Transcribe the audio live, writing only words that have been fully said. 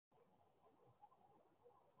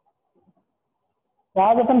तो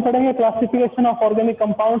आज अपन पढ़ेंगे क्लासिफिकेशन ऑफ ऑर्गेनिक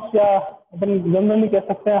कंपाउंड्स, या अपन जनरली कह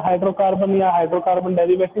सकते हैं हाइड्रोकार्बन या हाइड्रोकार्बन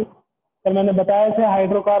डेरिवेटिव। तो मैंने बताया थे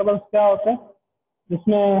हाइड्रोकार्बन क्या होते हैं,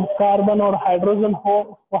 जिसमें कार्बन और हाइड्रोजन हो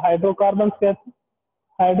उसको हाइड्रोकार्बन कहते हैं।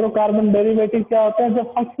 हाइड्रोकार्बन डेरिवेटिव क्या होते हैं,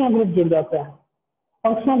 जब फंक्शनल ग्रुप जुड़ जाते हैं।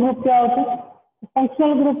 फंक्शनल ग्रुप क्या होते हैं?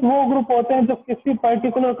 फंक्शनल ग्रुप वो ग्रुप होते हैं जो किसी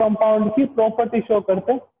पर्टिकुलर कंपाउंड की प्रॉपर्टी शो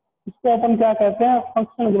करते हैं, इसको अपन क्या कहते हैं,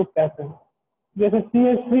 फंक्शनल ग्रुप कहते हैं। जैसे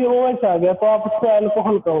CH3OH आ गया तो आप उसको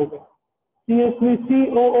अल्कोहल कहोगे,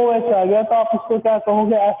 CH3COOH आ गया तो आप उसको क्या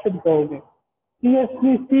कहोगे, एसिड कहोगे।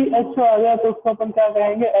 CH3CHO आ गया तो उसको अपन क्या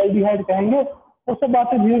कहेंगे, एल्डिहाइड कहेंगे। वो सब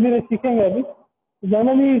बातें धीरे धीरे सीखेंगे। अभी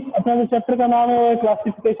जनरली अपना जो चैप्टर का नाम है वो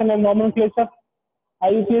classification and nomenclature.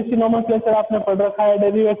 IUPAC nomenclature आपने पढ़ रखा है,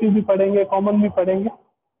 डेरिवेटिव भी पढ़ेंगे, कॉमन भी पढ़ेंगे।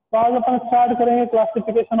 तो आज अपन स्टार्ट करेंगे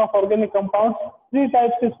classification of organic compound. 3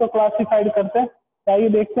 type से इसको क्लासिफाइड करते हैं। आइए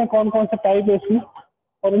देखते हैं कौन कौन से टाइप है इसमें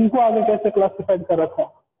और इनको आगे कैसे क्लासिफाइड कर रखा है।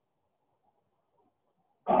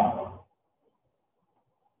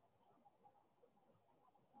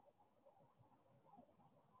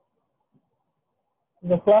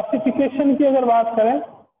 जो क्लासिफिकेशन की अगर बात करें,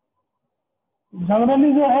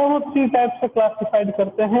 जनरली जो है वो 3 टाइप से क्लासिफाइड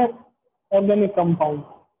करते हैं ऑर्गेनिक कंपाउंड।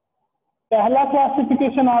 पहला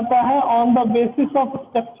क्लासिफिकेशन आता है on the basis of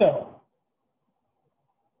structure,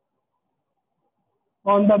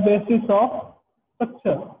 on the basis of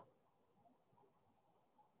structure.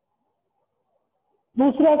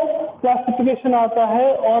 दूसरा क्लासिफिकेशन आता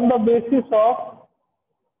है on the basis of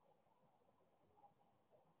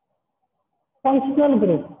functional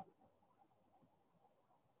group,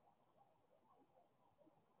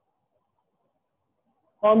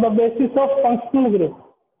 on the basis of functional group.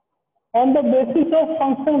 On the basis of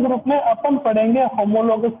functional group में अपन पढ़ेंगे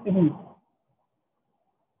homologous series.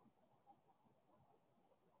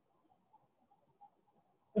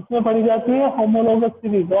 इसमें पढ़ी जाती है homologous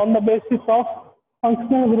series. On the basis of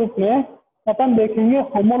functional group में अपन देखेंगे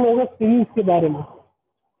होमोलोगस सीरीज के बारे में।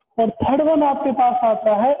 और थर्ड वन आपके पास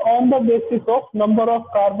आता है on the basis of number of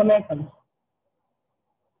carbon atoms,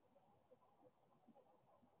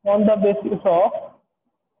 on the basis of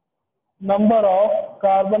number of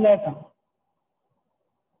carbon atom.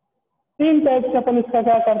 3 type से अपन इसका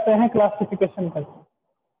क्या करते हैं, क्लासिफिकेशन करते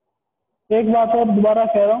हैं। एक बात और दोबारा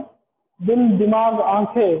कह रहा हूँ, दिल दिमाग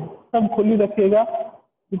आंखें सब खुली रखिएगा,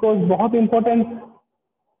 बिकॉज बहुत इंपॉर्टेंट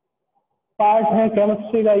पार्ट है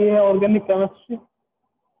केमिस्ट्री का, ये है ऑर्गेनिक केमिस्ट्री।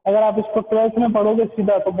 अगर आप इसको 12th में पढ़ोगे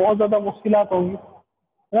सीधा तो बहुत ज़्यादा मुश्किलात होंगी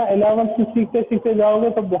ना। 11th में सीखते सीखते जाओगे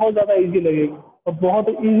तो बहुत ज़्यादा इजी लगेगी और बहुत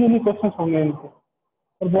इजीली क्वेश्चन होंगे इनके,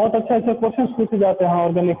 और बहुत अच्छे अच्छे क्वेश्चन पूछे जाते हैं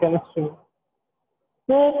ऑर्गेनिक केमिस्ट्री में।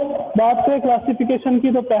 तो बात करें क्लासिफिकेशन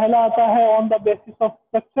की, तो पहला आता है on the basis of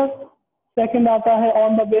structure, second आता है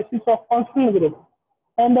on the basis of functional group.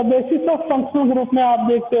 On the basis of functional group में आप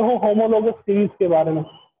देखते हो होमोलोगस सीरीज के बारे में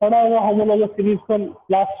पढ़ा होगा, होमोलोगस सीरीज को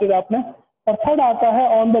लास्ट ईयर आपने। और थर्ड आता है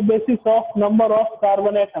on the basis of number of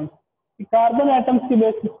carbon atoms, carbon atoms की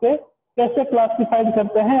बेसिस पे कैसे क्लासिफाइड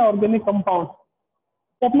करते हैं ऑर्गेनिक कंपाउंड।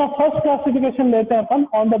 तो अपना फर्स्ट क्लासिफिकेशन लेते हैं अपन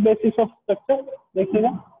on the basis of structure. देखिएगा,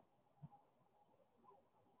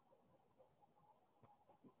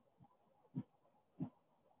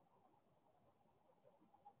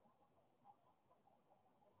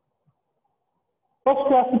 फर्स्ट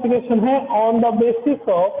क्लासिफिकेशन है on the basis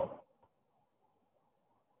of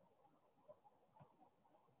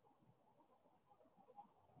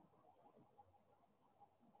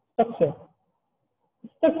structure.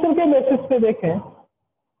 Structure के बेसिस पे देखें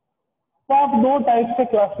तो आप 2 टाइप से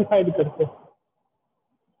क्लासिफाइड करते हैं।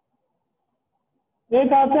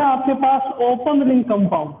 एक आते हैं आपके पास ओपन रिंग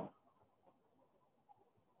कंपाउंड,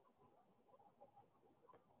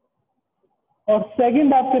 और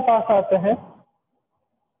सेकंड आपके पास आते हैं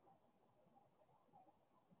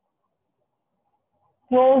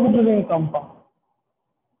closed ring compound.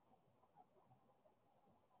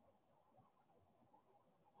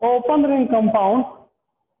 Open ring compound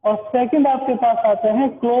और सेकंड आपके पास आते हैं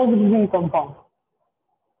closed ring compound.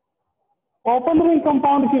 Open ring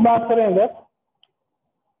compound की बात करें अगर,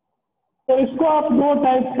 तो इसको आप 2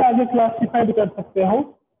 टाइप से आगे क्लासिफाइड कर सकते हो।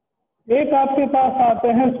 एक आपके पास आते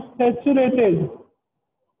हैं सैचुरेटेड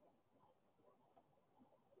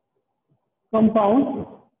कंपाउंड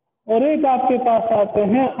और एक आपके पास आते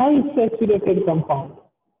हैं unsaturated compound.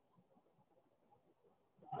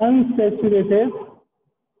 Unsaturated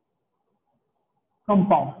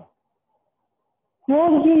compound.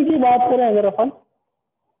 Closed ring की बात करें अगर अपन,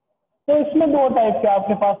 तो इसमें 2 टाइप के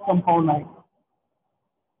आपके पास कंपाउंड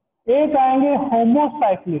आएंगे। एक आएंगे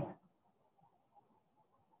होमोसाइक्लिक,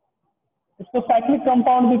 इसको साइक्लिक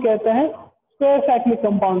कंपाउंड भी कहते हैं, स्क्वायर साइक्लिक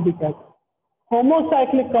कंपाउंड भी कहते हैं।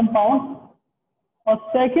 होमोसाइक्लिक कंपाउंड, और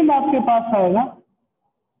सेकंड आपके पास आएगा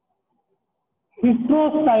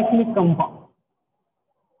heterocyclic compound.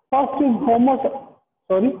 First is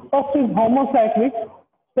homocyclic,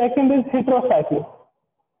 second is heterocyclic.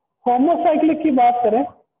 Homocyclic की बात करें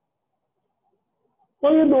तो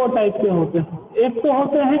ये दो टाइप के होते हैं, एक तो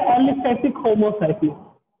होते हैं एलिफैटिक होमोसाइक्लिक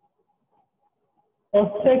और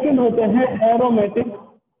सेकंड होते हैं एरोमेटिक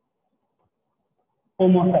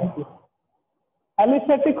होमोसाइक्लिक।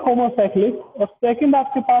 एलिफैटिक होमोसाइक्लिक और सेकंड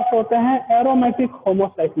आपके पास होते हैं एरोमेटिक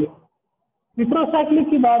होमोसाइक्लिक। हेटेरोसाइक्लिक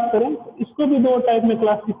की बात करें इसको भी दो टाइप में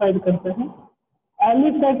क्लासिफाइड करते हैं,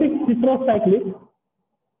 एलिफैटिक हेटेरोसाइक्लिक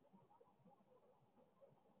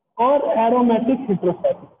और एरोमेटिक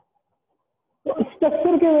हेटेरोसाइक्लिक। तो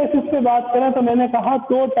स्ट्रक्चर के बेसिस पे बात करें तो मैंने कहा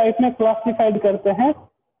दो टाइप में क्लासिफाइड करते हैं,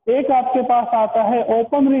 एक आपके पास आता है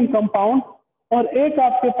ओपन रिंग कंपाउंड और एक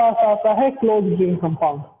आपके पास आता है close ring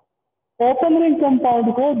compound. Open ring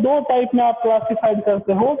compound को दो टाइप में आप क्लासिफाइड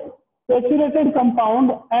करते हो, saturated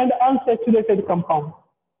compound and unsaturated compound,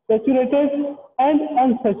 saturated and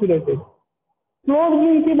unsaturated. Close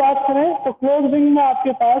ring की बात करें तो क्लोज रिंग में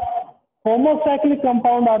आपके पास होमोसाइक्लिक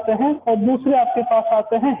कंपाउंड आते हैं और दूसरे आपके पास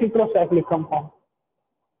आते हैं हेटेरोसाइक्लिक कंपाउंड।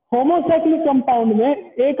 होमोसाइक्लिक कंपाउंड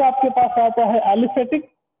में एक आपके पास आता है एलिफैटिक,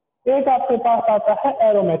 एक आपके पास आता है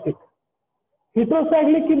एरोमेटिक।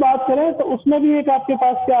 हेटेरोसाइक्लिक की बात करें तो उसमें भी एक आपके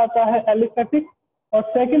पास क्या आता है एलिफैटिक और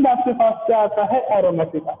सेकंड आपके पास क्या आता है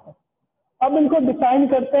एरोमेटिक आता है। अब इनको डिफाइन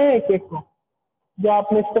करते हैं एक एक को, जो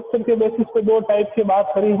आपने स्ट्रक्चर के बेसिस पे दो टाइप की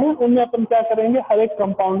बात करी है उनमें अपन क्या करेंगे, हर एक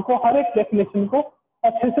कंपाउंड को, हर एक डेफिनेशन को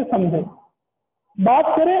अच्छे से समझें। बात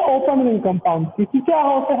करें ओपन रिंग कंपाउंड की कि क्या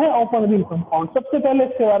होते हैं ओपन रिंग कंपाउंड। सबसे पहले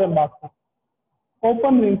इसके बारे में बात करें।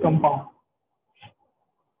 Open ring compound,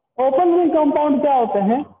 open ring compound क्या होते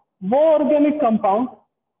हैं, वो ऑर्गेनिक कंपाउंड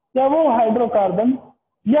या वो हाइड्रोकार्बन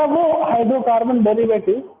या वो हाइड्रोकार्बन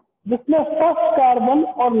डेरिवेटिव जिसमें फर्स्ट कार्बन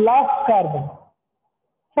और लास्ट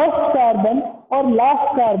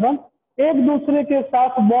कार्बन एक दूसरे के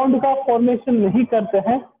साथ बॉन्ड का फॉर्मेशन नहीं करते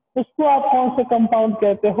हैं, उसको आप कौन से कंपाउंड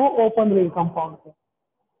कहते हो, ओपन रिंग कंपाउंड को।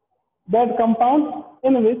 That compound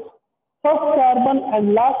in which first carbon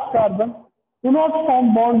and last carbon do not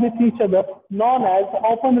form bond with each other known as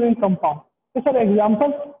open ring compound. तो सर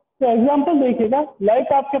एग्जाम्पल, तो एग्जाम्पल देखिएगा,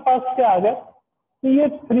 लाइक आपके पास क्या आ गया,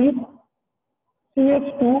 CH3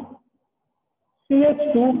 CH2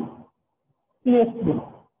 CH2 CH3,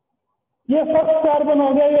 ये first carbon हो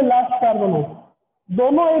गया, ये लास्ट कार्बन हो गया,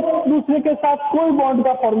 दोनों एक दूसरे के साथ कोई बॉन्ड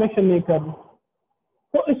का फॉर्मेशन नहीं कर रहे,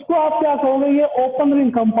 तो इसको आप क्या कहोगे, ये ओपन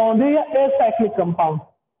रिंग कंपाउंड है या एसाइक्लिक कंपाउंड।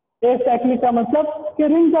 एसाइक्लिक का मतलब कि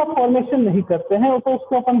रिंग का फॉर्मेशन नहीं करते हैं, तो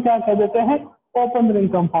उसको अपन क्या कह देते हैं, ओपन रिंग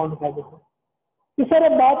कंपाउंड कह देते हैं। तो सर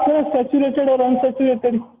अब बात करें सैचुरेटेड और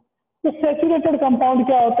अनसैचुरेटेड, तो सैचुरेटेड कंपाउंड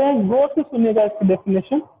क्या होते हैं, गौर से सुनिएगा इसकी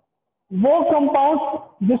डेफिनेशन। वो कंपाउंड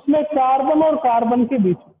जिसमें कार्बन और कार्बन के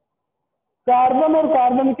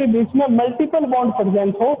बीच में मल्टीपल बॉन्ड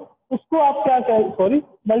प्रेजेंट हो, उसको आप क्या कहते,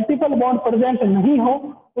 मल्टीपल बॉन्ड प्रेजेंट नहीं हो,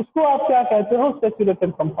 उसको आप क्या कहते हो,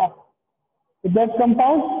 saturated compound. That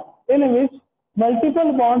compound in which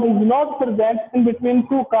multiple bond is not present in between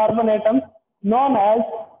two carbon atoms known as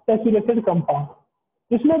saturated compound.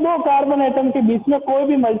 इसमें दो कार्बन एटम के बीच में कोई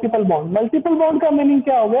भी मल्टीपल बॉन्ड का मीनिंग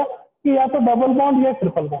क्या हो गया कि या तो डबल बॉन्ड या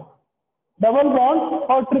ट्रिपल बॉन्ड, डबल बॉन्ड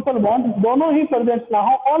और ट्रिपल बॉन्ड दोनों ही प्रेजेंट ना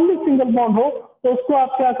हो, ओनली सिंगल बॉन्ड हो, तो उसको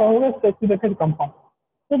आप क्या कहोगे, सैचुरेटेड कंपाउंड।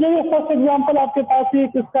 तो जो ये फर्स्ट एग्जांपल आपके पास ये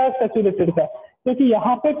किसका है, सैचुरेटेड का, क्योंकि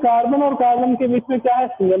यहाँ पे कार्बन और कार्बन के बीच में क्या है,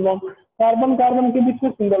 सिंगल बॉन्ड, कार्बन कार्बन के बीच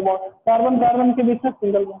में सिंगल बॉन्ड, कार्बन कार्बन के बीच में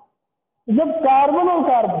सिंगल बॉन्ड। जब कार्बन और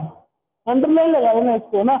कार्बन, अंडरलाइन लगा लेना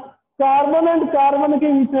इसको ना, कार्बन एंड कार्बन के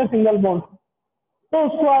बीच में सिंगल बॉन्ड, तो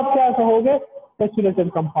उसको आप क्या कहोगे, सैचुरेटेड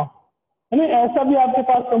कंपाउंड। यानी ऐसा भी आपके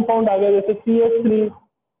पास कंपाउंड आ गया जैसे CH3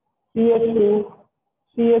 CH2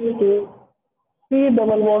 CH2 C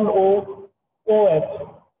double bond O OH,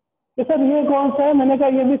 तो सर ये कौन सा है, मैंने कहा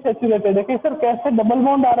ये भी सैचुरेटेड है। कि सर कैसे, डबल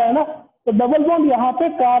बॉन्ड आ रहा है ना, तो डबल बॉन्ड यहाँ पे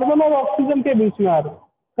कार्बन और ऑक्सीजन के बीच में आ रहा है,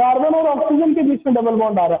 कार्बन और ऑक्सीजन के बीच में डबल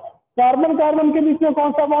बॉन्ड आ रहा है। कार्बन कार्बन के बीच में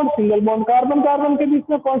कौन सा bond, single bond, carbon carbon के बीच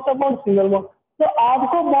में कौन सा बॉन्ड, सिंगल बॉन्ड। तो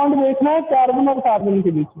आपको बॉन्ड देखना है कार्बन और कार्बन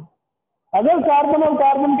के बीच में, अगर कार्बन और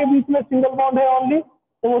कार्बन के बीच में सिंगल बॉन्ड है ओनली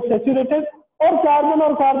तो वो सैचुरेटेड, और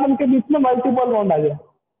कार्बन के बीच में मल्टीपल बॉन्ड आ गया।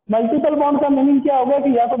 मल्टीपल बॉन्ड का मीनिंग क्या होगा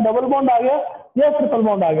कि या तो डबल बॉन्ड आ गया या ट्रिपल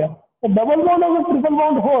बॉन्ड आ गया। तो डबल बॉन्ड अगर ट्रिपल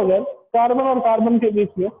बॉन्ड हो अगर कार्बन और कार्बन के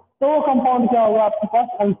बीच में, तो वो कंपाउंड क्या होगा आपके पास,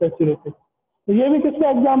 अनसैचुरेटेड। तो ये भी किसका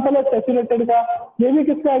एग्जाम्पल है, सैचुरेटेड का, ये भी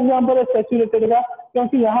किसका एग्जाम्पल है, सैचुरेटेड का,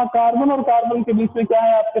 क्योंकि यहाँ कार्बन और कार्बन के बीच में क्या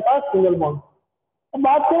है आपके पास, सिंगल बॉन्ड। अब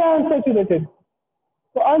बात करें अनसैचुरेटेड,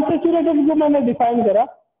 तो अनसैचुरेटेड को मैंने डिफाइन करा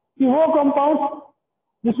कि वो कंपाउंड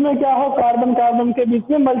जिसमें क्या हो, कार्बन कार्बन के बीच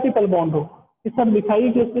में मल्टीपल बॉन्ड हो। ये सब दिखाइए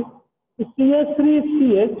कैसे।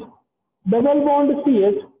 CH3CH, double bond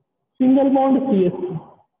CH, single bond CH3।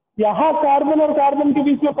 यहाँ कार्बन और कार्बन के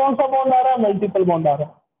बीच में कौन सा बॉन्ड आ रहा है, मल्टीपल बॉन्ड आ रहा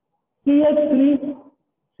है। CH3,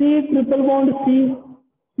 C triple bond C,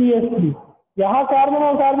 CH3। यहाँ कार्बन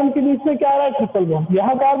और कार्बन के बीच में क्या आ रहा है, ट्रिपल बॉन्ड।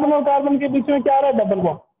 यहाँ कार्बन और कार्बन के बीच में क्या आ रहा है, डबल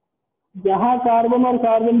बॉन्ड। यहाँ कार्बन और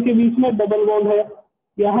कार्बन के बीच में डबल बॉन्ड है,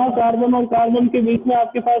 यहाँ कार्बन और कार्बन के बीच में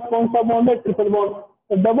आपके पास कौन सा बॉन्ड है, ट्रिपल बॉन्ड।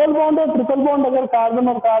 तो डबल बॉन्ड और ट्रिपल बॉन्ड अगर कार्बन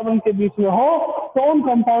और कार्बन के बीच में हो तो उन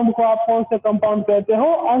कंपाउंड को आप कौन से कंपाउंड कहते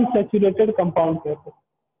हो, अनसैचुरेटेड कंपाउंड कहते हो।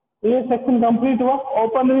 तो ये सेक्शन कंप्लीट हुआ।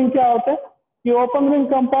 ओपन रिंग क्या होते हैं कि ओपन रिंग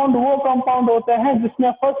कंपाउंड वो कंपाउंड होते हैं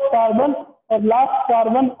जिसमें फर्स्ट कार्बन और लास्ट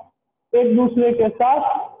कार्बन एक दूसरे के साथ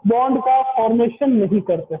बॉन्ड का फॉर्मेशन नहीं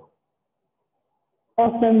करते।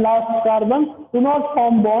 First and last carbon do not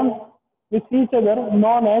form bond with each other,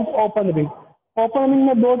 known as open ring. Open ring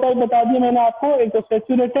में दो टाइप बता दिए मैंने आपको, एक तो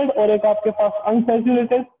सैचुरेटेड और एक आपके पास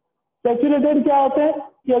अनसैचुरेटेड। सैचुरेटेड क्या होते हैं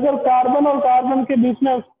कि अगर कार्बन और कार्बन के बीच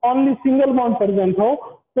में ओनली सिंगल बॉन्ड प्रेजेंट हो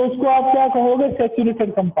तो उसको आप क्या कहोगे,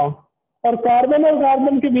 सैचुरेटेड कंपाउंड। और कार्बन और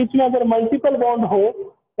कार्बन के बीच में अगर मल्टीपल बॉन्ड हो,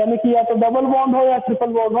 यानी कि या तो डबल बॉन्ड हो या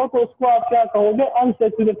ट्रिपल बॉन्ड हो, तो उसको आप क्या कहोगे,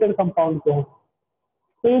 अनसैचुरेटेड कंपाउंड कहोगे।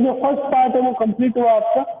 तो ये जो फर्स्ट पार्ट है वो कंप्लीट हुआ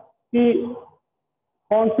आपका कि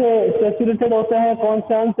कौन से सैचुरेटेड होते हैं, कौन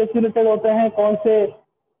से अनसैचुरेटेड होते हैं, कौन से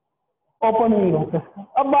ओपन रिंग होते हैं।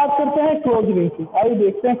 अब बात करते हैं क्लोज रिंग की। आइए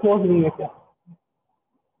देखते हैं क्लोज रिंग में क्या।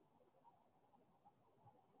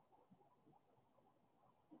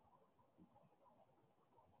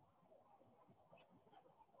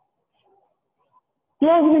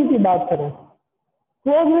 क्लोज रिंग की बात करें,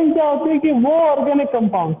 क्लोज रिंग क्या होती है कि वो ऑर्गेनिक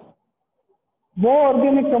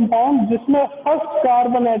कंपाउंड जिसमें फर्स्ट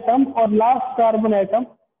कार्बन एटम और लास्ट कार्बन एटम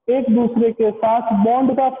एक दूसरे के साथ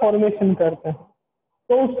बॉन्ड का फॉर्मेशन करते हैं,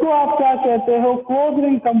 तो उसको आप क्या कहते हो, क्लोज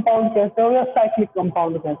रिंग कंपाउंड कहते हो या साइक्लिक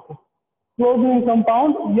कंपाउंड कहते हो। क्लोज रिंग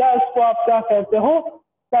कंपाउंड या इसको आप क्या कहते हो,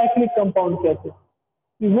 साइक्लिक कंपाउंड कहते हो।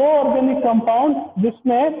 वो ऑर्गेनिक कंपाउंड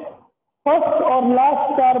जिसमें फर्स्ट और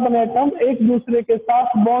लास्ट कार्बन एटम एक दूसरे के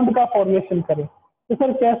साथ बॉन्ड का फॉर्मेशन करे। तो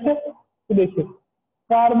सर कैसे, तो देखिए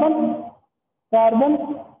carbon carbon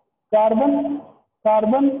carbon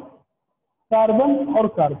carbon carbon और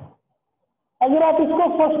कार्बन, अगर आप इसको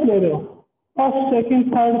फर्स्ट ले रहे हो, first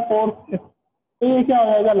second third fourth fifth, तो ये क्या हो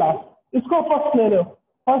जाएगा, लास्ट। इसको फर्स्ट ले रहे हो,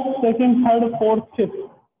 first second third fourth fifth,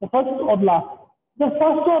 तो फर्स्ट और लास्ट। जब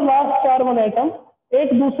फर्स्ट और लास्ट कार्बन एटम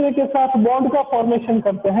एक दूसरे के साथ बॉन्ड का फॉर्मेशन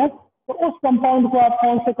करते हैं तो उस कंपाउंड को आप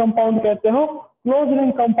कौन से कंपाउंड कहते हो, क्लोज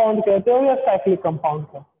रिंग कंपाउंड कहते हो या साइक्लिक कंपाउंड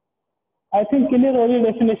कहते हो। आई थिंक क्लियर हो रही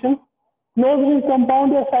डेफिनेशन। क्लोज रिंग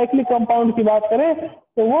कंपाउंड या साइक्लिक कंपाउंड की बात करें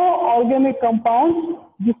तो वो ऑर्गेनिक कंपाउंड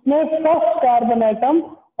जिसमें फर्स्ट कार्बन एटम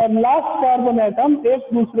और लास्ट कार्बन एटम एक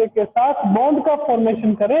दूसरे के साथ बॉन्ड का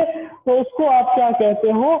फॉर्मेशन करे तो उसको आप क्या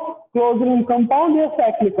कहते हो, क्लोज रिंग कंपाउंड या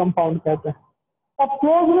साइक्लिक कंपाउंड कहते हैं। अब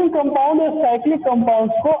क्लोज रिंग कंपाउंड या साइक्लिक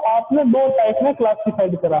कंपाउंड को आपने दो टाइप में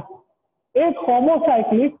क्लासिफाइड करा, एक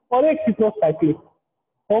होमोसाइक्लिक और एक हेटेरोसाइक्लिक।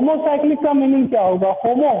 होमोसाइक्लिक का मीनिंग क्या होगा,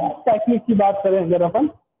 होमोसाइक्लिक की बात करें अगर अपन,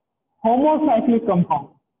 होमोसाइक्लिक कंपाउंड,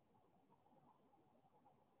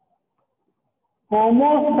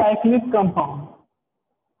 होमोसाइक्लिक कंपाउंड।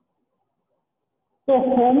 तो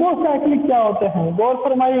होमोसाइक्लिक क्या होते हैं, गौर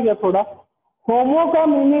फरमाइएगा थोड़ा। होमो का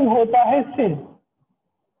मीनिंग होता है सेम,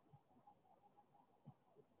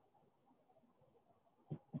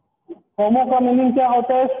 होमो का मीनिंग क्या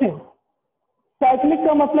होता है, सेम। साइक्लिक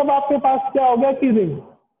का मतलब आपके पास क्या हो गया कि रिंग,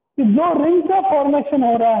 कि जो रिंग का फॉर्मेशन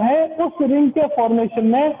हो रहा है उस रिंग के फॉर्मेशन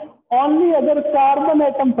में ओनली अगर carbon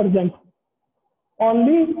atom present,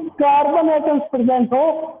 only carbon atoms present हो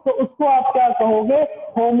तो उसको आप क्या कहोगे,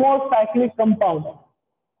 होमोसाइक्लिक कंपाउंड।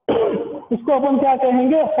 इसको अपन क्या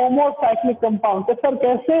कहेंगे, होमोसाइक्लिक कंपाउंड। तो सर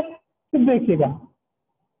कैसे, फिर देखिएगा,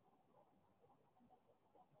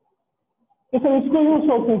 तो सर इसको यूं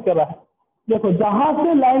शो करा है। देखो जहां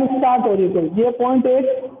से लाइन स्टार्ट हो रही है, तो ये पॉइंट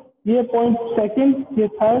एक, ये पॉइंट सेकंड, ये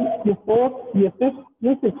थर्ड, ये फोर्थ, ये फिफ्थ,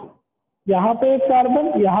 ये सिक्स, यहाँ पे एक कार्बन,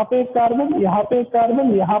 यहाँ पे एक कार्बन, यहाँ पे एक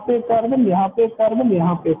कार्बन, यहाँ पे एक कार्बन, यहाँ पे एक कार्बन,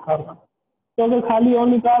 यहाँ पे एक कार्बन। तो अगर खाली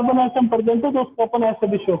ओनली कार्बन एटम प्रेजेंट हो तो उसको अपन ऐसे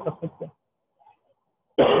भी शो कर सकते हैं।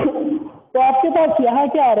 तो आपके पास यहाँ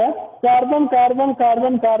क्या आ रहा है, carbon carbon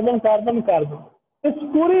carbon carbon carbon carbon. इस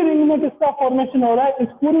पूरी रिंग में किसका फॉर्मेशन हो रहा है, इस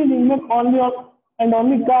पूरी रिंग में only and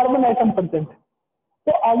only carbon atom present है।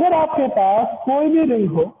 तो अगर आपके पास कोई भी रिंग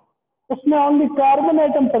हो उसमें ओनली कार्बन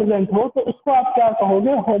एटम प्रेजेंट हो तो उसको आप क्या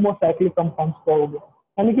कहोगे, होमोसाइक्लिक कंपाउंड कहोगे।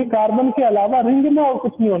 यानी कि कार्बन के अलावा रिंग में और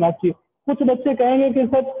कुछ नहीं होना चाहिए। कुछ बच्चे कहेंगे कि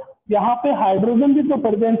सर यहाँ पे हाइड्रोजन भी तो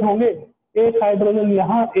प्रेजेंट होंगे, एक हाइड्रोजन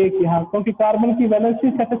यहाँ, एक यहाँ, क्योंकि कार्बन की वैलेंसी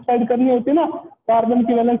सेटिस्फाइड करनी होती है ना। कार्बन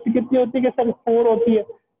की वैलेंसी कितनी होती है कि सर 4 होती है,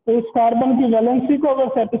 तो इस कार्बन की वैलेंसी को अगर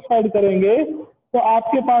सेटिस्फाइड करेंगे तो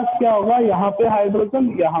आपके पास क्या होगा, यहाँ पे हाइड्रोजन,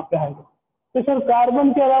 यहाँ पे हाइड्रोजन। तो सर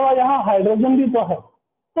कार्बन के अलावा यहाँ हाइड्रोजन भी तो है,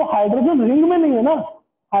 तो हाइड्रोजन रिंग में नहीं है ना।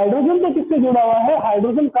 हाइड्रोजन तो किससे जुड़ा हुआ है,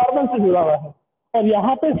 हाइड्रोजन कार्बन से जुड़ा हुआ है, और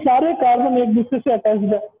यहाँ पे सारे कार्बन एक दूसरे से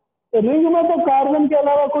अटैच्ड है। तो रिंग में तो कार्बन के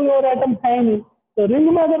अलावा कोई और एटम है ही नहीं। तो रिंग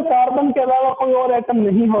में अगर कार्बन के अलावा कोई और एटम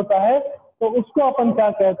नहीं होता है तो उसको अपन क्या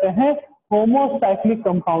कहते हैं, होमोसाइक्लिक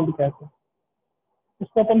कंपाउंड कहते हैं।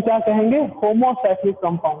 इसको अपन क्या कहेंगे, होमोसाइक्लिक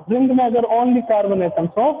कंपाउंड। रिंग में अगर ओनली कार्बन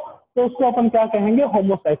एटम्स हो तो उसको अपन क्या कहेंगे,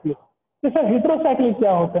 होमोसाइक्लिक। तो सर हेटेरोसाइक्लिक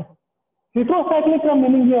क्या होता है? हेटेरोसाइक्लिक का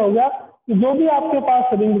मीनिंग ये होगा कि जो भी आपके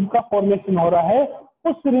पास रिंग का फॉर्मेशन हो रहा है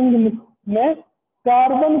उस रिंग में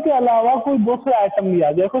कार्बन के अलावा कोई दूसरा एटम भी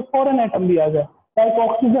आ जाए, कोई फॉरेन एटम भी आ जाए, लाइक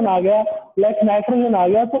ऑक्सीजन आ गया, लाइक नाइट्रोजन आ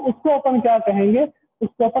गया, तो उसको अपन क्या कहेंगे,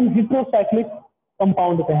 उसको अपन हेटेरोसाइक्लिक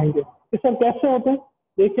कंपाउंड कहेंगे। तो सर कैसे होते हैं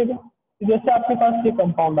देखिएगा, जैसे आपके पास ये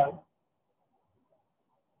कंपाउंड आ गया,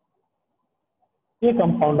 ये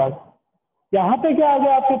कंपाउंड आ गया, यहाँ पे क्या आ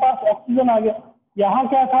गया, आपके पास ऑक्सीजन आ गया। यहाँ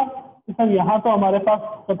क्या था कि सर यहाँ तो हमारे पास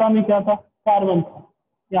पता नहीं क्या था, कार्बन था।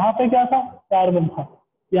 यहाँ पे क्या था, कार्बन था।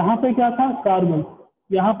 यहाँ पे क्या था, कार्बन।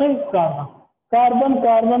 यहाँ पे carbon, carbon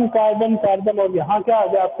carbon carbon carbon, और यहाँ क्या आ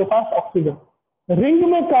गया आपके पास, ऑक्सीजन। रिंग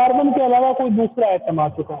में कार्बन के अलावा कोई दूसरा आइटम आ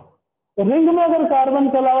चुका है। तो रिंग में अगर कार्बन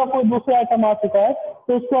के अलावा कोई दूसरा आइटम आ चुका है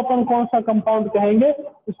तो उसको अपन कौन सा कंपाउंड कहेंगे,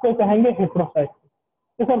 उसको कहेंगे हेटेरोसाइक्लिक।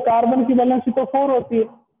 तो सर कार्बन की वैलेंसी तो 4 होती है,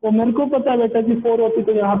 तो मेरे को पता है बेटा कि 4 होती है,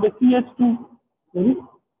 तो यहाँ पे CH2,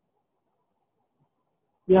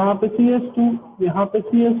 यहाँ पे CH2, यहाँ पे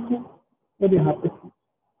CH2, और यहाँ पे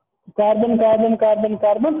carbon carbon carbon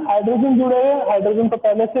carbon, hydrogen जुड़े हुए, हाइड्रोजन तो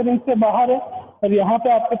पहले से रिंग से बाहर है, और यहाँ पे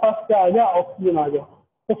आपके पास क्या आ गया, ऑक्सीजन आ गया।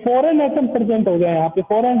 तो फॉरेन एटम प्रेजेंट हो गया यहाँ पे।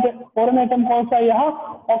 फॉरेन एटम कौन सा है, यहाँ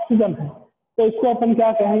ऑक्सीजन है। तो इसको अपन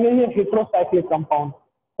क्या कहेंगे, ये heterocyclic compound.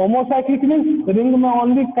 Homocyclic means ring में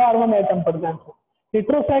ओनली कार्बन एटम प्रेजेंट हो।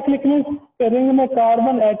 हेटेरोसाइक्लिक मीन्स रिंग में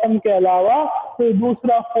कार्बन एटम के अलावा कोई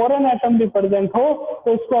दूसरा फॉरेन एटम भी प्रेजेंट हो,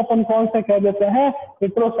 तो इसको अपन कौन सा कह देते हैं,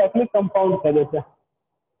 हेटेरोसाइक्लिक कंपाउंड कह देते हैं।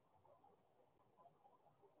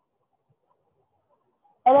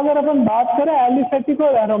 अब अगर अपन बात करें एलिफेटिक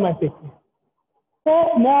और एरोमेटिक की,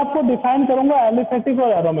 तो मैं आपको डिफाइन करूंगा एलिफेटिक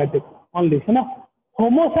और एरोमेटिक ओनली, है ना।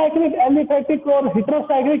 होमोसाइक्लिक एलिफेटिक और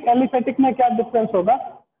हेटेरोसाइक्लिक एलिफेटिक में क्या डिफरेंस होगा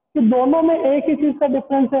कि दोनों में एक ही चीज का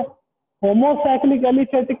डिफरेंस है। होमोसाइक्लिक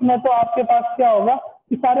एलिफेटिक में तो आपके पास क्या होगा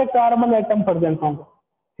कि सारे कार्बन एटम प्रेजेंट होंगे।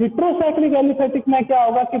 हेटेरोसाइक्लिक एलिफेटिक में क्या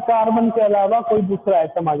होगा कि कार्बन के अलावा कोई दूसरा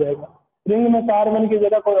एटम आ जाएगा। रिंग में कार्बन की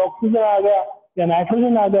जगह कोई ऑक्सीजन आ गया या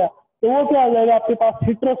नाइट्रोजन आ गया, तो वो क्या हो जाएगा, आपके पास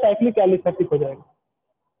हेटेरोसाइक्लिक एलिफेटिक हो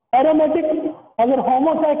जाएगा। एरोमेटिक, अगर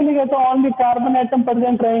होमोसाइक्लिक है तो ओनली कार्बन एटम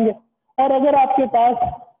प्रेजेंट रहेंगे, और अगर आपके पास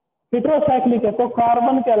हेटेरोसाइक्लिक है तो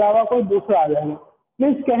कार्बन के अलावा कोई दूसरा आ जाएगा।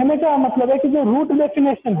 मीन्स कहने का मतलब है कि जो रूट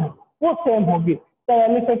डेफिनेशन है वो सेम होगी, चाहे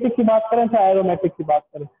एलिफेटिक की बात करें चाहे एरोमेटिक की बात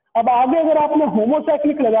करें। अब आगे अगर आपने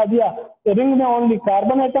होमोसाइक्लिक लगा दिया तो रिंग में ओनली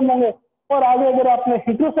कार्बन एटम होंगे, और आगे अगर आपने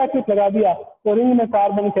हेटेरोसाइक्लिक लगा दिया तो रिंग में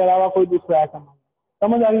कार्बन के अलावा कोई दूसरा एटम होगा।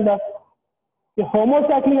 समझ आ रही बात कि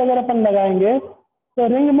होमोसाइक्लिक अगर अपन लगाएंगे तो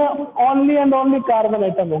रिंग में only and only carbon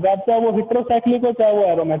atom होगा, चाहे वो हेटेरोसाइक्लिक हो चाहे वो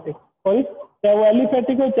एरोमेटिक, सॉरी चाहे वो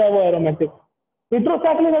एलिफेटिक हो चाहे वो एरोमेटिक।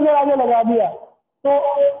 हेटेरोसाइक्लिक अगर आगे लगा दिया तो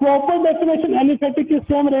प्रॉपर डेफिनेशन एलिफेटिक की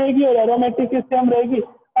सेम रहेगी और एरोमेटिक की सेम रहेगी।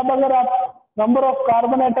 अब अगर आप नंबर ऑफ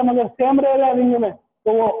कार्बन आइटम अगर सेम रह रहे हैं रिंग में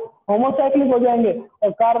तो वो होमोसाइक्लिक हो जाएंगे,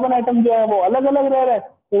 और कार्बन आइटम जो है वो अलग अलग रह रहे हैं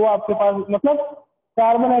तो वो आपके पास मतलब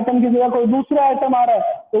कार्बन आइटम की जगह कोई दूसरा आइटम आ रहा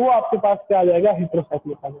है तो वो आपके पास क्या आ जाएगा,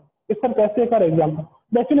 हेटेरोसाइक्लिक आ जाएगा। इस पर कैसे कर एग्जाम्पल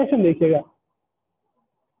डेफिनेशन देखिएगा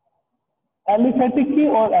एलिफेटिक की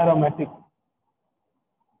और एरोमेटिक।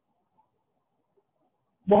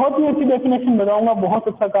 बहुत ही अच्छी डेफिनेशन बताऊंगा, बहुत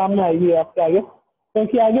अच्छा काम में आएगी आपके आगे,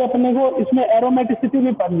 क्योंकि आगे अपने को इसमें एरोमेटिसिटी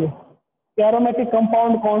भी पढ़नी है कि एरोमेटिक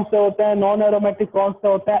कंपाउंड कौन से होते हैं, नॉन एरोमेटिक कौन से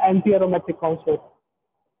होते हैं, एंटी एरोमेटिक कौन से होते हैं,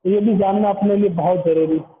 तो ये भी जानना अपने लिए बहुत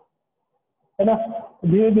जरूरी है ना।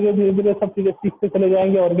 धीरे धीरे सब चीजें सीखते चले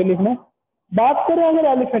जाएंगे ऑर्गेनिक में। बात करें अगर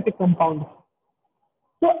एलिफेटिक कंपाउंड,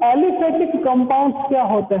 तो एलिफेटिक कंपाउंड क्या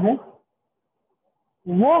होते हैं,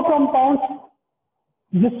 वो कंपाउंड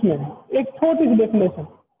जिसमें एक छोटी सी डेफिनेशन,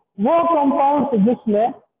 वो कंपाउंड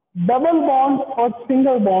जिसमें डबल बॉन्ड और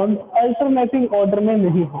सिंगल बॉन्ड अल्टरनेटिंग ऑर्डर में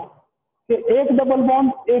नहीं हो, कि एक डबल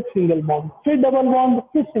बॉन्ड एक सिंगल बॉन्ड फिर डबल बॉन्ड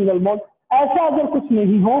फिर सिंगल बॉन्ड, ऐसा अगर कुछ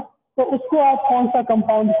नहीं हो तो उसको आप कौन सा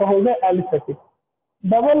कंपाउंड कहोगे, एलिफेटिक।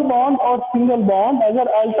 डबल बॉन्ड और सिंगल बॉन्ड अगर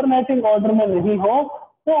अल्टरनेटिंग ऑर्डर में नहीं हो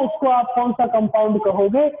तो उसको आप कौन सा कंपाउंड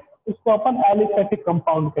कहोगे, उसको अपन एलिफेटिक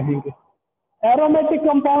कंपाउंड कहेंगे। एरोमेटिक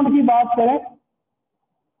कंपाउंड की बात करें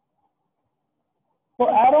तो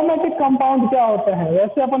एरोमेटिक कंपाउंड क्या होते हैं?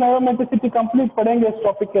 वैसे अपन एरोमेटिसिटी कंप्लीट पढ़ेंगे इस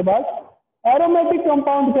टॉपिक के बाद। एरोमेटिक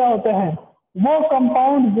कंपाउंड क्या होते हैं? वो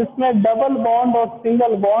कंपाउंड जिसमें डबल बॉन्ड और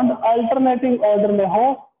सिंगल बॉन्ड अल्टरनेटिंग ऑर्डर में हो,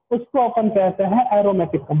 उसको अपन कहते हैं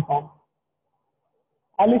aromatic compound.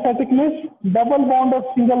 Aliphatic means double bond और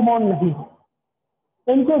सिंगल बॉन्ड नहीं हो।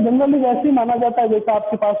 तो इनको जनरली वैसे ही माना जाता है जैसे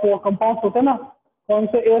आपके पास वो कंपाउंड होते हैं ना, कौन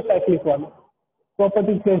से ए साइक्लिक वाले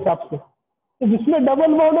प्रॉपर्टीज के हिसाब से। तो जिसमें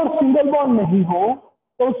डबल बॉन्ड और सिंगल बॉन्ड नहीं हो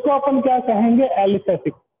तो उसको अपन क्या कहेंगे?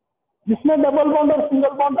 एलिफेटिक। जिसमें डबल बॉन्ड और सिंगल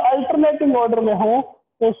बॉन्ड अल्टरनेटिंग ऑर्डर में हो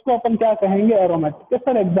तो उसको अपन क्या कहेंगे? एरोमेटिक।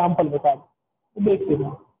 सर एग्जाम्पल बता दो तो देखते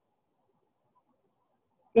हैं।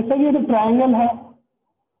 सर ये तो ट्राइंगल है,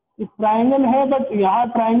 ट्राइंगल है बट यहाँ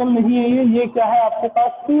ट्राइंगल नहीं है। ये क्या है? आपके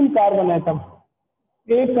पास 3 कार्बन एटम,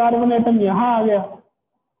 एक कार्बन एटम यहाँ आ गया,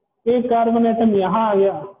 एक कार्बन एटम यहाँ आ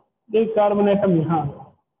गया, एक कार्बन एटम यहाँ आ गया।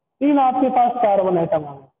 3 आपके पास कार्बन एटम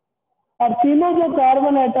आ गए और तीनों जो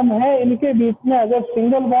कार्बन एटम है इनके बीच में अगर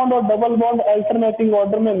सिंगल बॉन्ड और डबल बॉन्ड अल्टरनेटिंग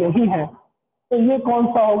ऑर्डर में नहीं है तो ये कौन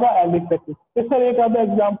सा होगा? एलिफेटिक। तो सर एक आधा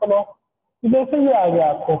एग्जाम्पल हो कि जैसे ये आ गया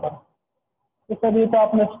आपके पास, तो सर ये तो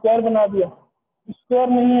आपने स्क्वायर बना दिया। स्क्वायर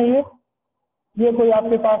नहीं है ये कोई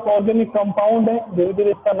आपके पास ऑर्गेनिक कंपाउंड है। धीरे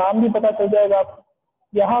धीरे इसका नाम भी पता चल जाएगा आपको।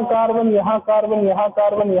 यहाँ कार्बन, यहाँ कार्बन, यहाँ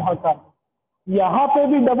कार्बन, यहाँ कार्बन, यहाँ पे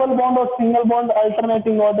भी डबल बॉन्ड और सिंगल बॉन्ड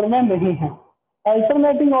अल्टरनेटिंग ऑर्डर में नहीं है।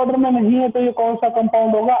 अल्टरनेटिंग ऑर्डर में नहीं है तो ये कौन सा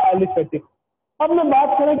कंपाउंड होगा? एलिफेटिक। अब मैं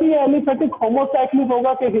बात करें कि ये एलिफेटिक होमोसाइक्लिक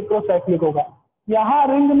होगा कि हेटेरोसाइक्लिक होगा। यहाँ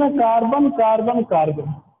रिंग में कार्बन कार्बन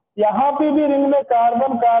कार्बन, यहाँ पे भी रिंग में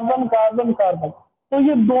कार्बन कार्बन कार्बन कार्बन, तो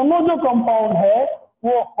ये दोनों जो कंपाउंड है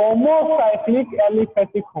वो होमोसाइक्लिक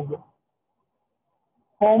एलिफेटिक होंगे।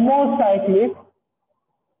 होमोसाइक्लिक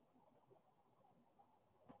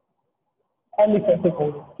एलिफेटिक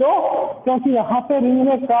होंगे। क्यों? क्योंकि यहाँ पे रिंग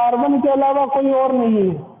में कार्बन के अलावा कोई और नहीं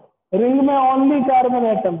है। रिंग में ओनली कार्बन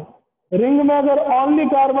एटम। रिंग में अगर ओनली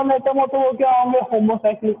कार्बन एटम हो तो वो क्या होंगे?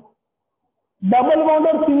 होमोसाइक्लिक। डबल बॉन्ड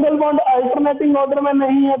और सिंगल बॉन्ड अल्टरनेटिंग ऑर्डर में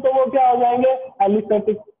नहीं है तो वो क्या हो जाएंगे?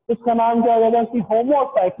 एलिफेटिक। इसका नाम क्या हो जाएगा कि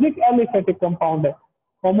होमोसाइक्लिक एलिफेटिक कंपाउंड है।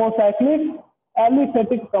 होमोसाइक्लिक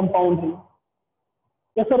एलिफेटिक कंपाउंड है।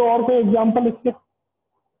 या सर और कोई एग्जांपल इसके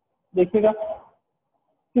देखिएगा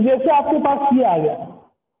कि जैसे आपके पास ये आ गया,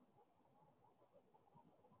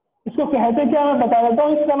 इसको कहते क्या मैं बता देता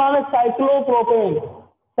हूँ। इसका नाम है साइक्लोप्रोपेन।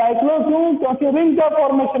 साइक्लो क्यों? क्योंकि रिंग का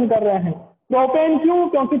फॉर्मेशन कर रहे हैं। प्रोपेन क्यों?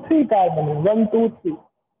 क्योंकि 3 कार्बन है, 1 2 3।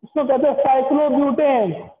 इसको कहते हैं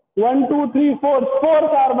साइक्लोब्यूटेन। 1 2 3 4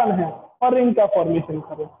 कार्बन है और रिंग का फॉर्मेशन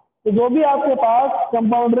कर रहे हैं। तो जो भी आपके पास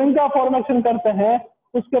कंपाउंड रिंग का फॉर्मेशन करते हैं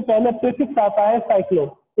उसके पहले प्रीफिक्स आता है साइक्लो।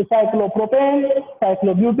 तो साइक्लोप्रोपेन,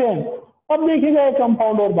 साइक्लोब्यूटेन। अब देखिएगा एक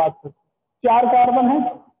कंपाउंड और बात करते, 4 कार्बन है,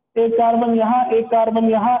 एक कार्बन यहाँ, एक कार्बन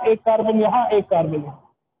यहाँ, एक कार्बन यहाँ, एक कार्बन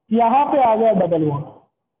यहाँ पे आ गया डबल बॉन्ड।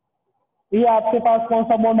 ये आपके पास कौन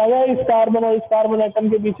सा बॉन्ड आ गया? इस कार्बन और इस कार्बन एटम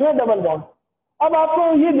के बीच में डबल बॉन्ड। अब आपको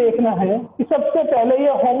ये देखना है कि सबसे पहले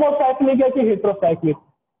ये होमोसाइक्लिक है कि heterocyclic.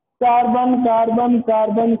 Carbon carbon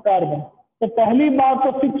carbon carbon, तो पहली बात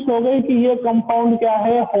तो फिक्स हो गई कि ये कंपाउंड क्या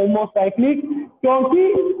है? होमोसाइक्लिक, क्योंकि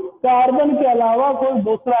कार्बन के अलावा कोई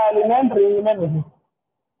दूसरा एलिमेंट रिंग में नहीं।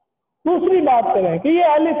 दूसरी बात करें कि ये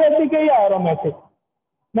एलिफेटिक है या एरोमेटिक।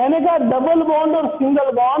 मैंने कहा डबल बॉन्ड और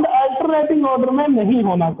सिंगल बॉन्ड अल्टरनेटिंग ऑर्डर में नहीं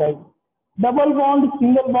होना चाहिए। Double bond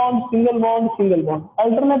single bond single bond single bond,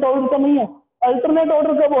 alternate order तो नहीं है। अल्टरनेट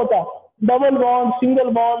ऑर्डर कब होता है? Double bond single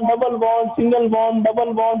bond double bond single bond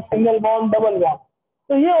double bond single bond double bond,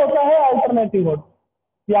 तो ये होता है अल्टरनेटिव ऑर्डर।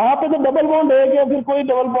 यहाँ पे तो डबल बॉन्ड है या फिर कोई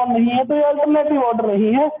डबल बॉन्ड नहीं है तो ये अल्टरनेटिव ऑर्डर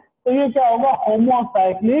नहीं है। तो ये क्या होगा?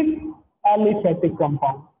 Homocyclic aliphatic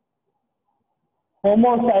compound.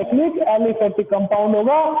 Homocyclic aliphatic compound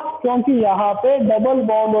होगा क्योंकि यहाँ पे डबल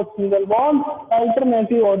बॉन्ड और सिंगल बॉन्ड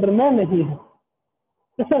अल्टरनेटिव ऑर्डर में नहीं है।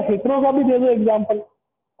 तो सर हेटेरो का भी दे दो एग्जांपल।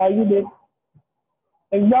 आइए देख,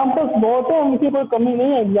 एग्जांपल्स बहुत है, उनकी कोई कमी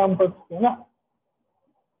नहीं है एग्जांपल्स की, है ना।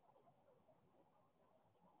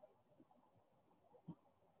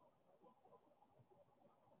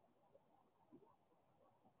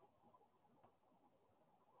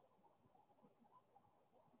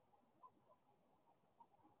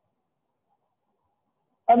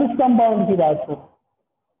 अब इस कंपाउंड की बात करो,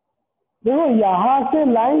 देखो यहाँ से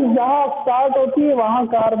लाइन जहाँ स्टार्ट होती है वहां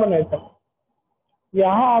कार्बन एटम,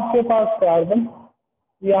 यहाँ आपके पास कार्बन,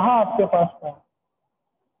 यहाँ आपके पास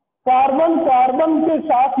कार्बन, कार्बन के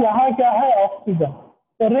साथ यहाँ क्या है? ऑक्सीजन।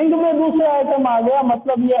 तो रिंग में दूसरा आइटम आ गया,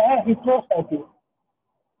 मतलब यह है हेटेरोसाइक्लिक।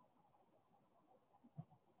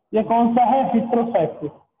 ये कौन सा है?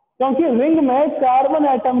 हेटेरोसाइक्लिक, क्योंकि रिंग में कार्बन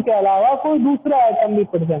एटम के अलावा कोई दूसरा एटम भी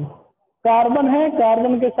प्रेजेंट है। कार्बन है,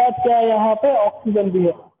 कार्बन के साथ क्या है यहाँ पे ऑक्सीजन भी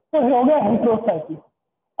है, तो हो गया हेट्रोसाइक्लिक।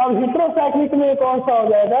 अब हेट्रोसाइक्लिक में कौन सा हो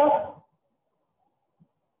जाएगा,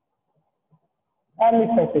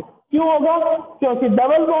 एलिफेटिक। क्यों होगा, क्योंकि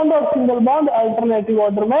डबल बॉन्ड और सिंगल बॉन्ड अल्टरनेटिव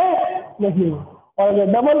ऑर्डर में नहीं है, और अगर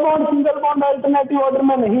double bond single bond alternative order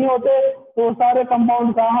में नहीं होते तो सारे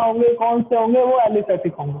कंपाउंड कहाँ होंगे, कौन से होंगे, वो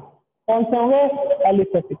एलिफेटिक होंगे। कौन से होंगे,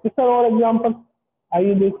 एलिफेटिक। किस तरह और एग्जाम्पल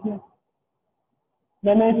आइए देखिए।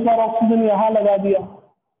 मैंने इस बार ऑक्सीजन यहाँ लगा दिया,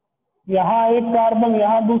 यहाँ एक कार्बन,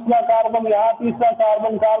 यहाँ दूसरा कार्बन, यहाँ तीसरा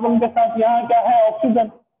कार्बन, कार्बन के साथ यहाँ क्या है,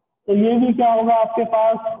 ऑक्सीजन, तो ये भी क्या होगा आपके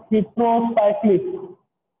पास, हेट्रोसाइक्लिक।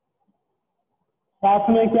 साथ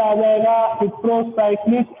में क्या आ जाएगा,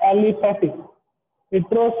 हेट्रोसाइक्लिक एलिफेटिक।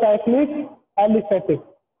 Heterocyclic aliphatic.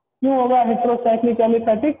 क्यों होगा हेट्रोसाइक्लिक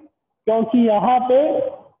एलिफेटिक, क्योंकि यहाँ पे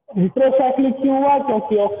हेट्रोसाइक्लिक क्यों हुआ,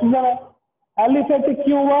 क्योंकि ऑक्सीजन है। एलिफेटिक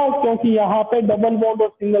क्यों हुआ, क्योंकि यहाँ पे डबल बॉन्ड और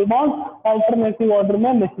सिंगल बॉन्ड अल्टरनेटिव ऑर्डर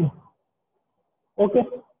में नहीं। ओके,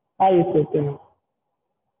 आइए सोचते हैं।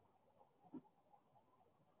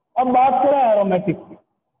 अब बात करें एरोमेटिक की।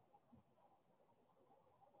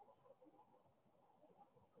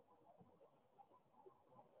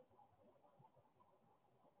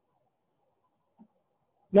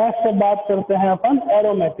 नेक्स्ट बात करते हैं अपन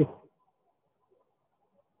aromatic.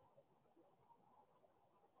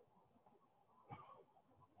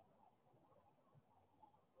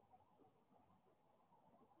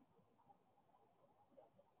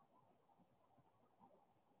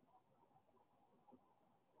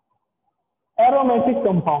 Aromatic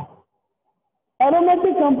compound,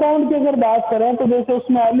 aromatic compound की अगर बात करें तो जैसे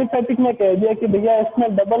उसमें एलिफेटिक में कह दिया कि भैया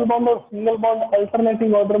इसमें डबल बॉन्ड और सिंगल बॉन्ड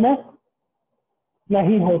अल्टरनेटिव ऑर्डर में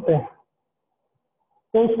नहीं होते,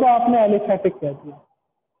 तो उसको आपने एलिफेटिक कह दिया।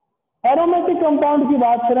 एरोमेटिक कंपाउंड की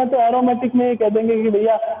बात करें तो एरोमेटिक में ये कह देंगे कि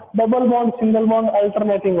भैया double bond single bond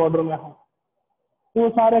alternative order में हो, तो वो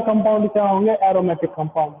सारे कंपाउंड क्या होंगे, एरोमेटिक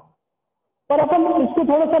कंपाउंड। पर अपन इसको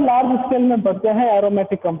थोड़ा सा लार्ज स्केल में पढ़ते हैं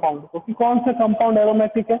एरोमेटिक कंपाउंड को, कि कौन से कंपाउंड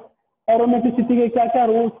एरोमेटिक है, एरोमेटिसिटी के क्या क्या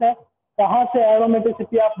रूल्स है, कहाँ से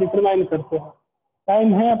एरोमेटिसिटी आप डिटरमाइन करते हो।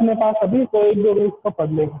 टाइम है अपने पास अभी, तो एक दो रूल्स को पढ़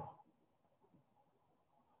लेंगे।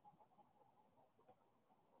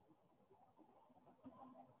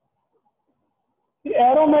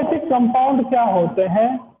 एरोमेटिक कंपाउंड क्या होते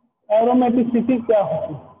हैं, एरोमेटिसिटी क्या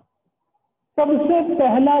होती है। सबसे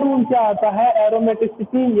पहला रूल क्या आता है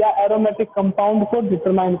एरोमेटिसिटी या एरोमेटिक कंपाउंड को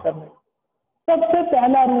डिटरमाइन करने। सबसे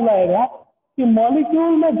पहला रूल आएगा कि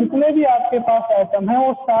मॉलिक्यूल में जितने भी आपके पास एटम है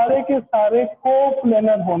वो सारे के सारे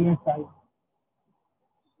कोप्लेनर होने चाहिए।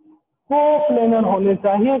 कोप्लेनर होने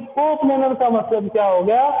चाहिए। कोप्लेनर का मतलब क्या हो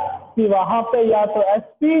गया कि वहां पे या तो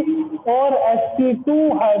sp और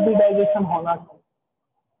sp2 हाइब्रिडाइजेशन होना चाहिए।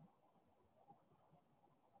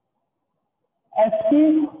 sp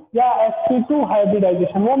या sp2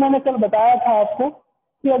 हाइब्रिडाइजेशन, वो मैंने कल बताया था आपको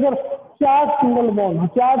कि अगर 4 सिंगल बॉन्ड हो,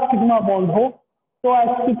 4 सिग्मा बॉन्ड हो तो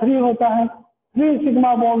sp3 होता है, 3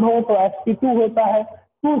 सिग्मा बॉन्ड हो तो sp2 होता है,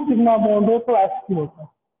 2 सिग्मा बॉन्ड हो तो sp होता है।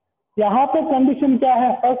 यहाँ पे कंडीशन क्या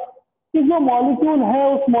है, फर्स्ट कि जो मॉलिक्यूल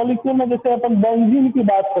है उस मॉलिक्यूल में, जैसे अपन बेंजीन की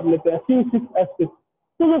बात कर लेते हैं C6H6,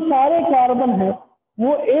 तो जो सारे कार्बन है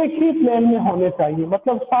वो एक ही प्लेन में होने चाहिए।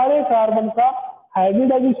 मतलब सारे कार्बन का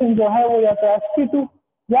हाइब्रिडाइजेशन जो है वो या तो sp2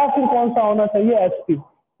 या फिर कौन सा होना चाहिए, sp।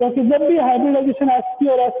 क्योंकि जब भी हाइब्रिडाइजेशन sp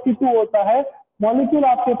और sp2 होता है मॉलिक्यूल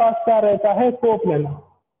आपके पास क्या रहता है, कोप्लेनर।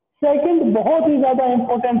 सेकंड बहुत ही ज्यादा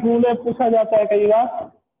इंपॉर्टेंट रूल है, पूछा जाता है कई बार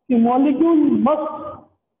कि मॉलिक्यूल मस्ट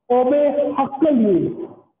ओबे हक्सल रूल।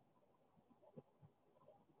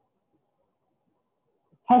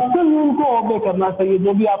 हक्सल रूल को ओबे करना चाहिए।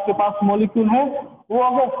 जो भी आपके पास मॉलिक्यूल है वो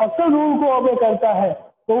अगर हक्सल रूल को ओबे करता है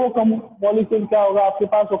तो वो मॉलिक्यूल क्या होगा आपके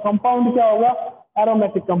पास, वो कंपाउंड क्या होगा,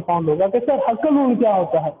 एरोमेटिक कंपाउंड होगा। तो सर हक्सल रूल क्या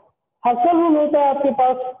होता है, हक्सल रूल होता है आपके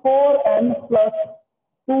पास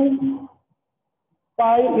 4n+2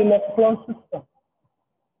 pi electron system.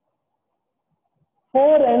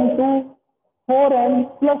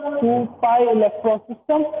 4n+2 pi electron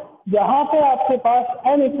system, जहां पे आपके पास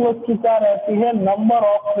n = क्या रहती है, number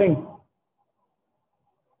of ring.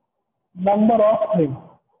 Number of ring.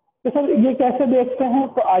 तो सर ये कैसे देखते हैं,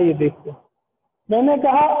 तो आइए देखते हैं। मैंने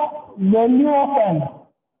कहा value of n,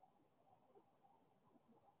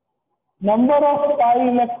 number of pi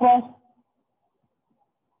electron,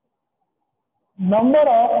 number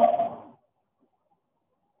of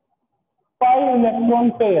pi electron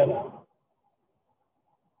pair.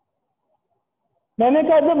 मैंने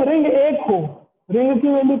कहा जब रिंग एक हो, रिंग की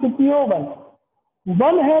वैल्यू कितनी हो,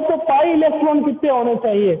 1 है, तो पाई इलेक्ट्रॉन कितने होने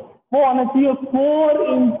चाहिए, वो होना चाहिए 4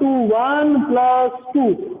 × 1 +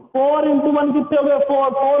 2। 4 × 1 कितने हो गए, 4,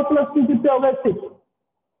 4 + 2 कितने हो गए, 6।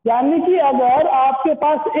 यानी कि अगर आपके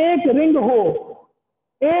पास एक रिंग हो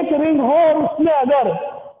और उसमें अगर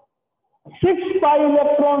 6 पाई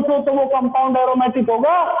इलेक्ट्रॉन्स हो तो वो कंपाउंड एरोमेटिक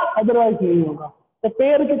होगा, अदरवाइज नहीं होगा। तो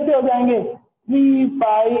पेयर कितने हो जाएंगे? 3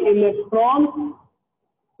 पाई इलेक्ट्रॉन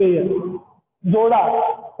पेयर, जोड़ा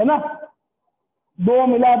है ना, दो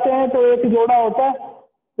मिलाते हैं तो एक जोड़ा होता है,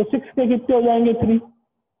 तो 6 के कितने हो जाएंगे? 3।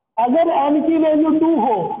 अगर n की वैल्यू 2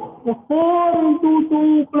 हो तो 4 इंटू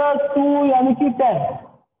 2 प्लस 2 यानी कि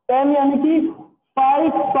 10 यानी कि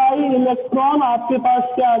 5 पाई इलेक्ट्रॉन आपके पास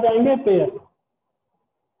क्या आ जाएंगे? पेयर।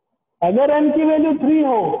 अगर n की वैल्यू 3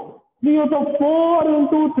 हो तो 4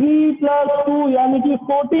 इंटू 3 प्लस 2 यानी कि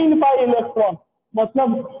 14 पाई इलेक्ट्रॉन,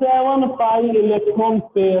 मतलब 7 पाई इलेक्ट्रॉन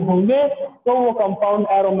पेयर होंगे, तो वो कंपाउंड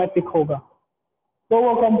एरोमेटिक होगा। तो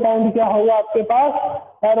वो कंपाउंड क्या होगा आपके पास?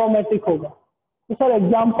 एरोमेटिक होगा। तो सर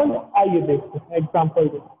एग्जाम्पल आइए देखते हैं, एग्जाम्पल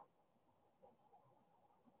देखते हैं।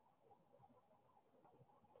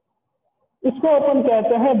 इसको अपन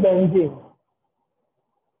कहते हैं बेंजीन।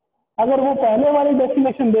 अगर वो पहले वाली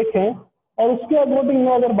डेफिनेशन देखें और उसके अकॉर्डिंग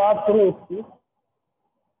में अगर बात करूं उसकी,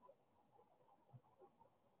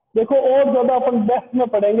 देखो और ज्यादा अपन डेप्थ में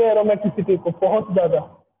पढ़ेंगे एरोमेटिसिटी को, बहुत ज्यादा,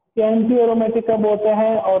 कि एंटी एरोमेटिक कब होते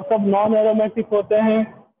हैं और कब नॉन एरोमेटिक होते हैं,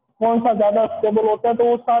 कौन सा ज्यादा स्टेबल होता है, तो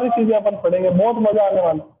वो सारी चीजें अपन पढ़ेंगे, बहुत मजा आने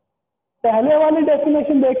वाला। पहले वाली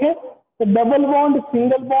डेफिनेशन देखें तो double bond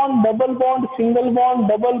single bond, double bond single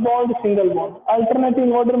bond, double bond single bond,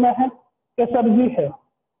 alternative order में है कि सर जी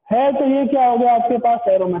है तो ये क्या हो गया आपके पास?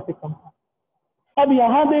 Aromatic compound. अब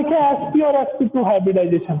यहाँ देखें sp और sp2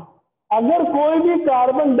 हाइब्रिडाइजेशन। अगर कोई भी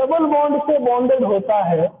कार्बन डबल बॉन्ड से बॉन्डेड होता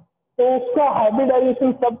है तो उसका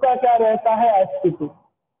हाइब्रिडाइजेशन सबका क्या रहता है? sp2।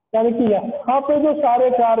 यानी कि यहाँ पे जो सारे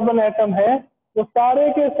कार्बन एटम है वो सारे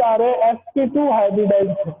के सारे sp2 हाइब्रिडाइज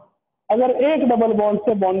है। अगर एक डबल बॉन्ड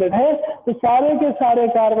से बॉन्डेड है तो सारे के सारे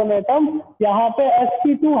कार्बन एटम यहाँ पे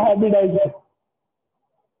sp2 हाइब्रिडाइज है।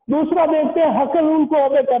 दूसरा देखते हैं हकल रूल को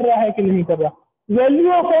ओबे कर रहा है कि नहीं कर रहा।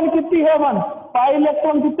 वैल्यू ऑफ एन कितनी है? 1। पाई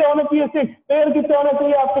इलेक्ट्रॉन कितने होने चाहिए? 6। पेयर कितने होने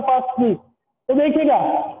चाहिए आपके पास? 3। तो देखिएगा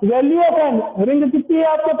वैल्यू ऑफ एन, रिंग कितनी है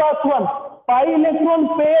आपके पास? 1। पाई इलेक्ट्रॉन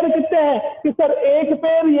पेयर कितने हैं? कि सर एक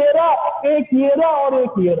पेयर ये रहा, एक ये रहा और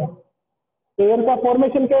एक ये रहा। पेयर का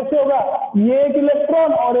फॉर्मेशन कैसे होगा? ये एक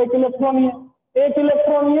इलेक्ट्रॉन और एक इलेक्ट्रॉन ये, एक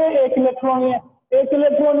इलेक्ट्रॉन ये, एक इलेक्ट्रॉन ये, एक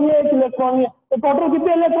इलेक्ट्रॉन ये, एक इलेक्ट्रॉन ये, तो टोटल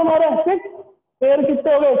कितने इलेक्ट्रॉन आ रहे हैं? 6। पेयर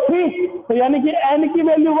कितने हो गए? 3। तो यानी कि n की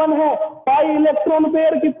वैल्यू 1 है, पाई इलेक्ट्रॉन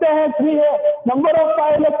पेयर कितने हैं? 3 है, नंबर ऑफ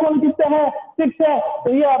पाई इलेक्ट्रॉन कितने हैं? 6 है।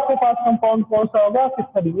 तो ये आपके पास कंपाउंड कौन सा होगा? कि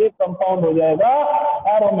सर ये कंपाउंड हो जाएगा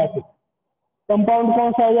एरोमेटिक। कंपाउंड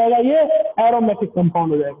कौन सा हो जाएगा? ये एरोमेटिक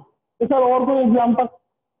कंपाउंड हो जाएगा। तो सर और कोई एग्जाम्पल?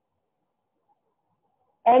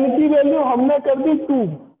 n की वैल्यू हमने कर दी 2,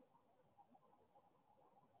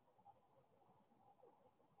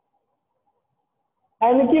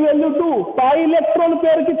 n की वैल्यू 2, पाई इलेक्ट्रॉन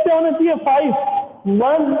पेयर कितने होने चाहिए? 5।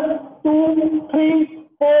 1 2 3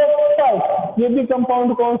 4 5। ये भी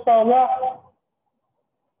कंपाउंड कौन सा होगा?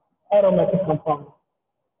 Aromatic compound.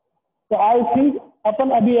 तो आई थिंक अपन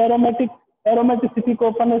अभी एरोमेटिसिटी को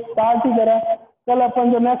अपन स्टार्ट ही करा। कल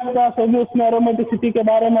अपन जो नेक्स्ट क्लास होगी उसमें एरोमेटिसिटी के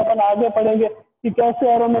बारे में अपन आगे पढ़ेंगे कि कैसे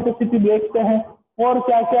एरोमेटिसिटी देखते हैं और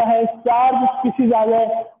क्या क्या है। चार्ज स्पीशीज आ गए,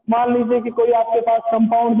 मान लीजिए कि कोई आपके पास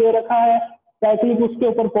कंपाउंड दे रखा है साइक्लिक, उसके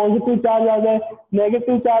ऊपर पॉजिटिव चार्ज आ जाए,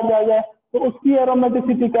 नेगेटिव चार्ज आ जाए, तो उसकी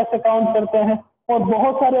एरोमेटिसिटी कैसे काउंट करते हैं। और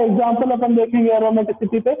बहुत सारे एग्जाम्पल अपन देखेंगे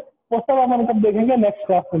एरोमेटिसिटी पे, वो सब अपन कब देखेंगे? नेक्स्ट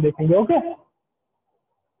क्लास में देखेंगे। ओके।